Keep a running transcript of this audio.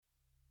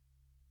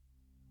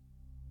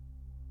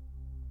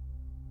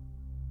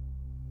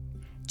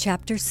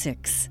Chapter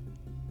 6.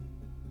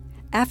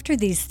 After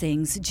these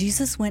things,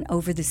 Jesus went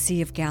over the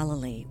Sea of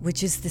Galilee,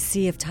 which is the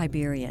Sea of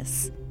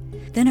Tiberias.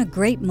 Then a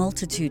great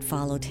multitude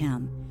followed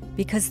him,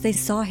 because they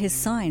saw his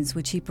signs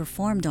which he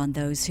performed on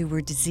those who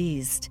were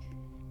diseased.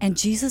 And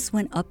Jesus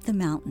went up the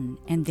mountain,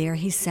 and there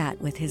he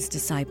sat with his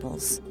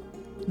disciples.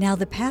 Now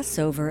the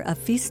Passover, a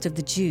feast of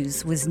the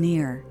Jews, was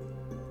near.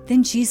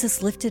 Then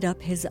Jesus lifted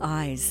up his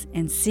eyes,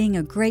 and seeing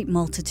a great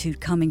multitude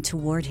coming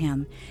toward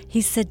him, he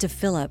said to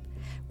Philip,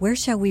 "Where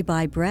shall we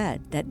buy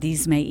bread, that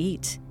these may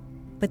eat?"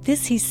 But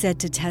this he said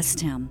to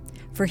test him,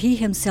 for he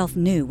himself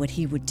knew what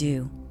he would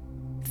do.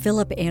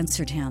 Philip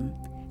answered him,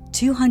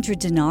 200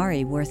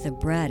 denarii worth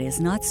of bread is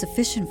not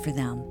sufficient for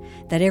them,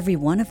 that every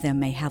one of them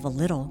may have a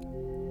little.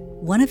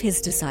 One of his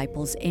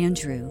disciples,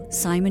 Andrew,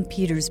 Simon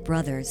Peter's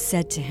brother,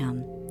 said to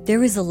him,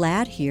 "There is a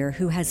lad here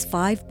who has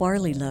 5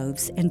 barley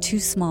loaves and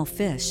 2 small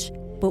fish,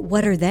 but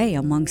what are they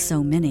among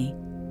so many?"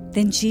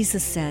 Then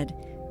Jesus said,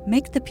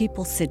 "Make the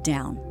people sit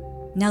down."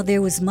 Now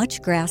there was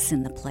much grass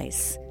in the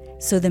place.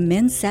 So the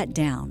men sat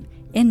down,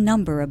 in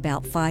number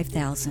about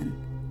 5,000.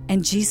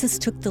 And Jesus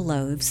took the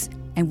loaves,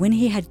 and when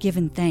he had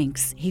given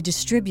thanks, he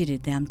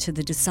distributed them to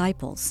the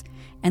disciples,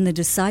 and the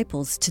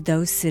disciples to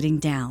those sitting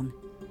down,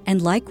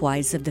 and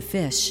likewise of the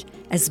fish,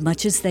 as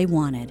much as they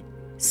wanted.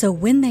 So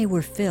when they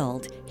were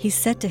filled, he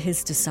said to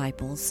his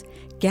disciples,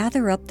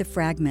 "Gather up the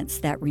fragments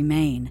that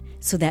remain,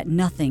 so that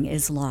nothing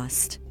is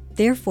lost."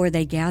 Therefore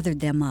they gathered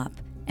them up,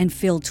 and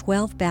filled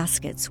 12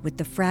 baskets with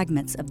the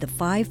fragments of the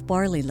 5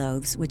 barley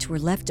loaves which were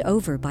left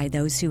over by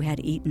those who had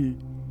eaten.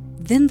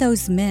 Then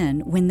those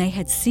men, when they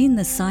had seen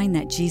the sign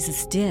that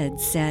Jesus did,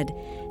 said,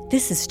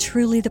 "This is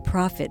truly the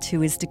prophet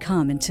who is to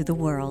come into the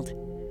world."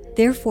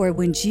 Therefore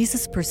when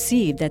Jesus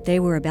perceived that they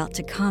were about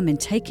to come and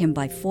take him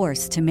by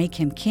force to make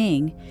him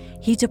king,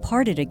 he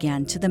departed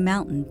again to the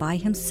mountain by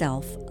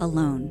himself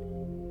alone.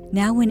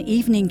 Now when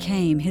evening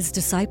came, his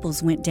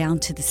disciples went down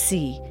to the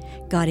sea,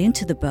 got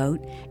into the boat,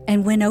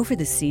 and went over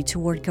the sea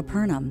toward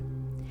Capernaum.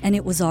 And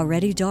it was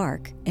already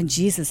dark, and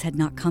Jesus had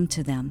not come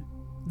to them.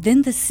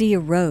 Then the sea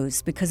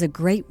arose because a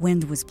great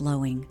wind was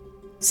blowing.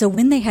 So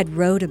when they had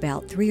rowed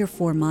about 3 or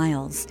 4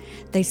 miles,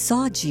 they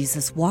saw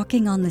Jesus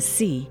walking on the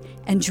sea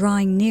and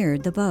drawing near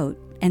the boat,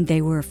 and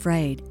they were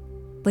afraid.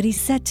 But he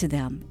said to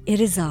them, "It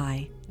is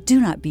I,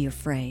 do not be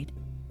afraid."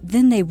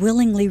 Then they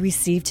willingly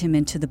received him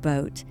into the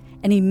boat,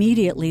 and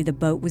immediately the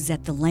boat was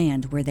at the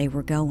land where they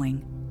were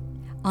going.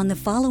 On the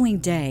following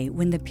day,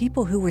 when the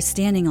people who were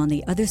standing on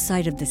the other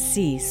side of the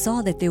sea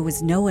saw that there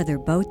was no other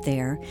boat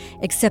there,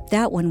 except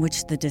that one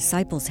which the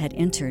disciples had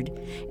entered,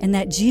 and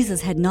that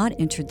Jesus had not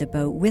entered the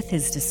boat with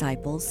his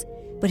disciples,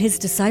 but his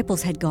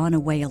disciples had gone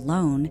away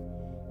alone.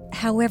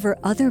 However,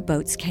 other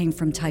boats came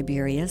from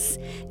Tiberias,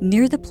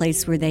 near the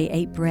place where they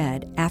ate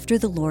bread, after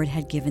the Lord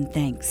had given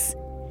thanks.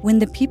 When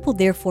the people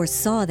therefore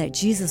saw that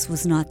Jesus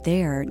was not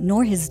there,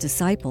 nor his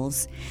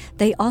disciples,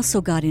 they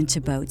also got into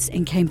boats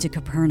and came to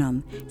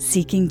Capernaum,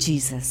 seeking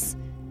Jesus.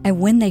 And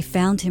when they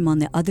found him on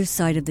the other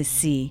side of the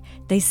sea,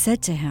 they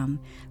said to him,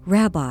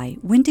 "Rabbi,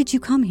 when did you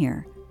come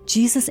here?"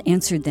 Jesus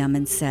answered them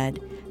and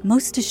said,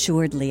 "Most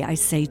assuredly I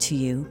say to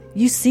you,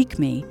 you seek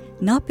me,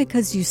 not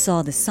because you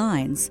saw the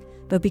signs,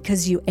 but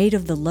because you ate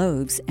of the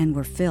loaves and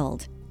were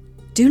filled.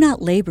 Do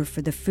not labor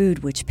for the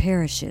food which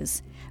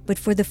perishes, but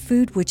for the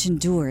food which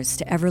endures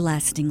to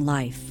everlasting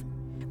life,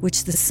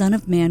 which the Son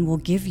of Man will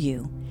give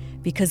you,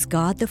 because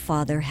God the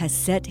Father has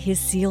set his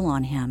seal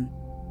on him."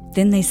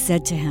 Then they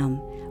said to him,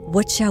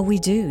 "What shall we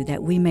do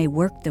that we may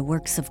work the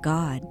works of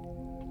God?"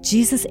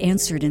 Jesus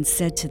answered and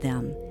said to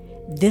them,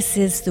 "This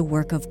is the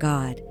work of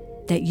God,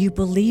 that you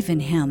believe in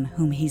him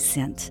whom he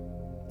sent."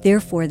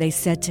 Therefore they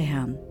said to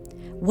him,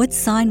 "What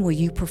sign will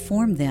you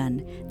perform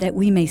then, that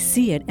we may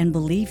see it and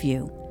believe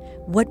you?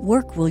 What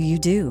work will you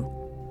do?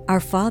 Our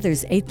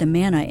fathers ate the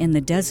manna in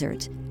the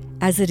desert.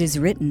 As it is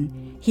written,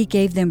 he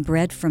gave them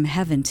bread from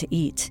heaven to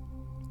eat."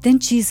 Then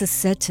Jesus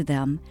said to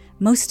them,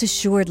 "Most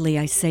assuredly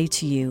I say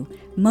to you,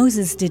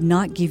 Moses did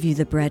not give you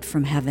the bread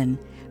from heaven,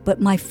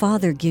 but my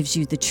Father gives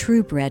you the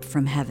true bread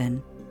from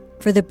heaven.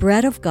 For the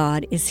bread of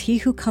God is he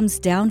who comes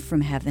down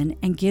from heaven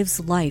and gives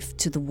life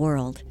to the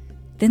world."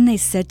 Then they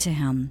said to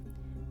him,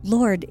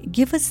 "Lord,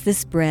 give us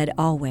this bread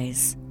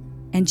always."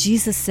 And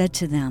Jesus said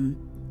to them,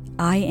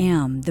 "I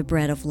am the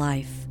bread of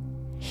life.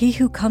 He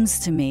who comes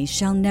to me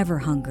shall never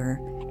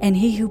hunger, and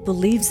he who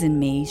believes in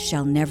me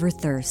shall never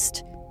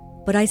thirst.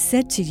 But I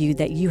said to you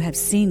that you have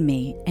seen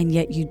me, and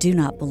yet you do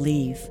not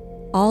believe.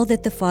 All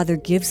that the Father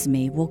gives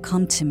me will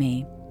come to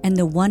me, and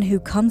the one who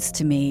comes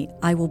to me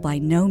I will by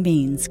no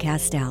means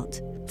cast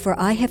out. For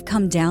I have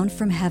come down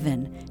from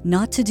heaven,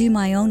 not to do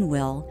my own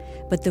will,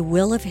 but the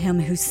will of him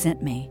who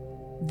sent me.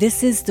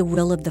 This is the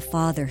will of the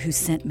Father who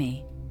sent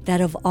me, that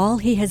of all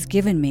he has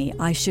given me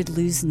I should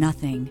lose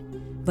nothing,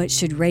 but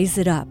should raise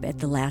it up at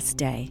the last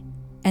day.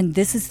 And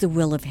this is the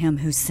will of him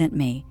who sent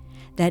me,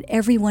 that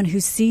everyone who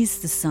sees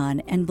the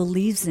Son and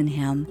believes in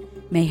him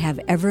may have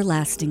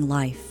everlasting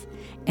life,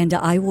 and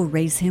I will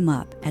raise him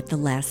up at the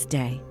last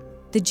day."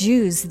 The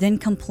Jews then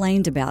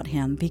complained about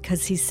him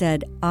because he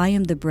said, "I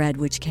am the bread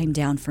which came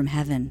down from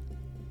heaven."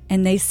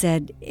 And they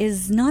said,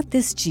 "Is not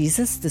this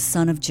Jesus, the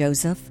son of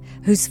Joseph,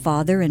 whose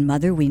father and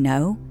mother we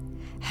know?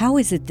 How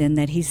is it then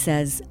that he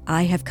says,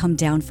 'I have come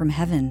down from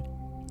heaven'?"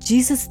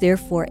 Jesus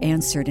therefore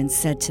answered and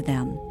said to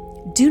them,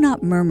 "Do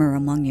not murmur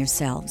among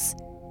yourselves.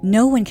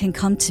 No one can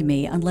come to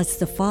me unless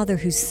the Father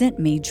who sent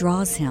me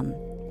draws him,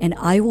 and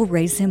I will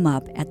raise him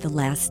up at the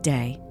last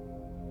day.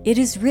 It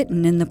is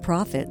written in the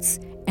prophets,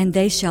 'And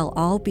they shall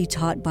all be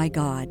taught by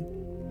God.'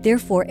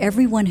 Therefore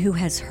everyone who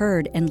has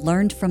heard and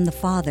learned from the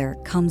Father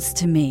comes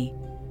to me.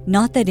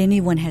 Not that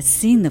anyone has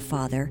seen the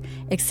Father,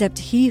 except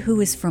he who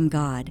is from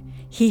God.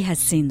 He has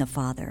seen the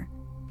Father.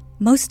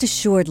 Most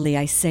assuredly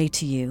I say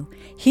to you,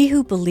 he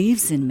who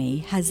believes in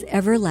me has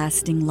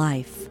everlasting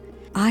life.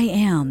 I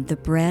am the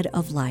bread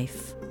of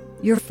life.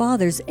 Your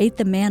fathers ate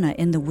the manna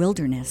in the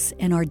wilderness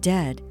and are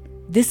dead.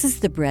 This is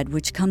the bread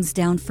which comes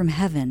down from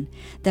heaven,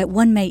 that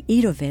one may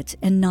eat of it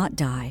and not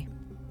die.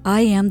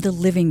 I am the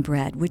living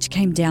bread which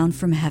came down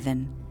from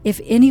heaven.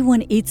 If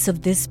anyone eats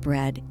of this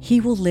bread,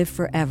 he will live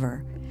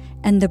forever.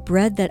 And the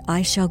bread that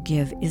I shall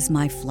give is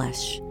my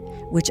flesh,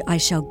 which I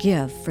shall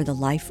give for the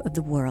life of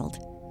the world."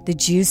 The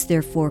Jews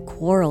therefore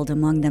quarreled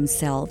among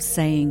themselves,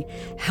 saying,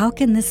 "How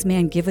can this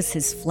man give us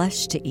his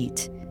flesh to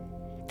eat?"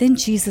 Then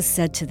Jesus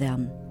said to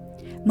them,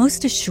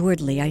 "Most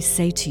assuredly I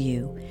say to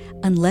you,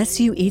 unless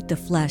you eat the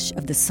flesh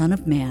of the Son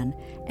of Man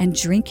and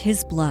drink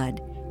his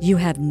blood, you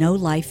have no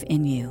life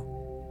in you.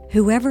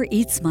 Whoever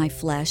eats my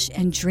flesh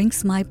and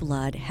drinks my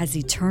blood has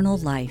eternal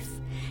life,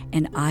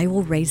 and I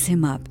will raise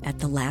him up at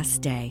the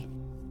last day.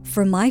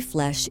 For my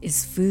flesh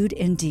is food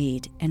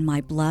indeed, and my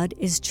blood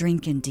is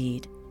drink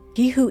indeed.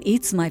 He who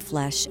eats my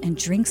flesh and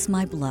drinks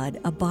my blood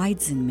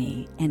abides in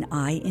me, and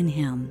I in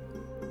him.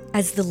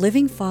 As the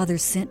living Father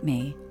sent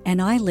me,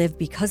 and I live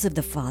because of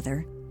the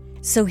Father,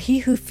 so he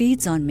who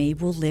feeds on me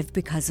will live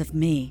because of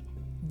me.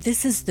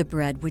 This is the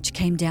bread which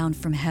came down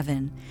from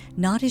heaven,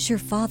 not as your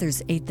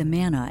fathers ate the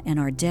manna and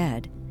are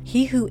dead.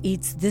 He who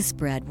eats this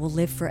bread will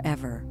live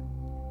forever."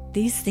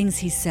 These things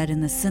he said in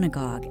the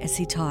synagogue as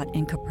he taught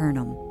in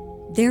Capernaum.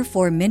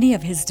 Therefore many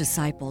of his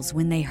disciples,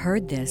 when they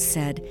heard this,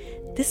 said,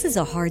 "This is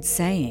a hard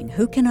saying.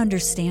 Who can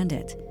understand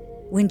it?"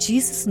 When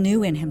Jesus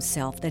knew in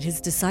himself that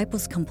his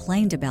disciples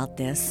complained about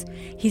this,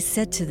 he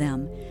said to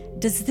them,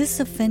 "Does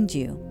this offend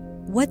you?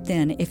 What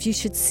then if you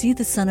should see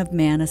the Son of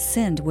Man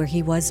ascend where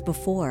he was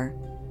before?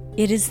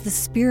 It is the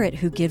Spirit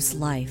who gives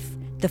life.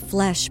 The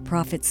flesh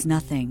profits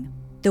nothing.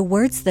 The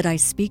words that I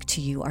speak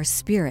to you are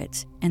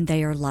spirit, and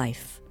they are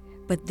life.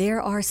 But there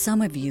are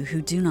some of you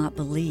who do not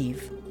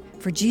believe."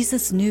 For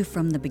Jesus knew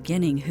from the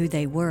beginning who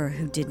they were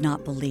who did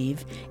not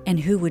believe and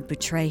who would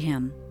betray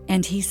him.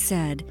 And he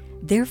said,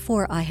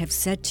 "Therefore I have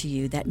said to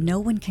you that no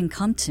one can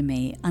come to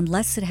me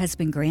unless it has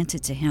been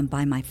granted to him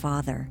by my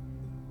Father."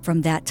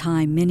 From that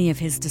time many of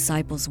his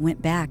disciples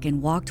went back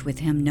and walked with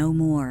him no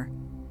more.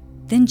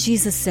 Then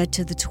Jesus said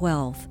to the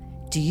 12,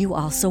 "Do you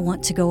also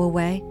want to go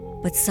away?"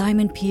 But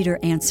Simon Peter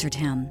answered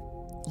him,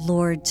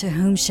 "Lord, to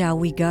whom shall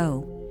we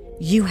go?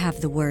 You have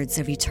the words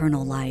of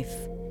eternal life.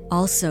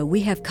 Also,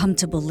 we have come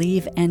to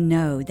believe and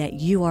know that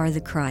you are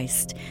the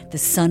Christ, the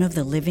Son of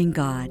the living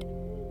God."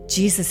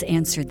 Jesus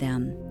answered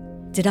them,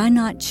 "Did I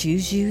not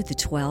choose you, the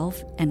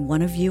 12, and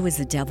one of you is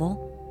a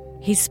devil?"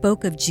 He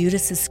spoke of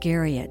Judas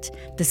Iscariot,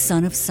 the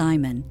son of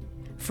Simon,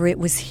 for it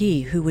was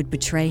he who would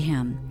betray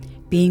him,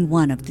 being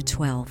one of the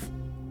 12.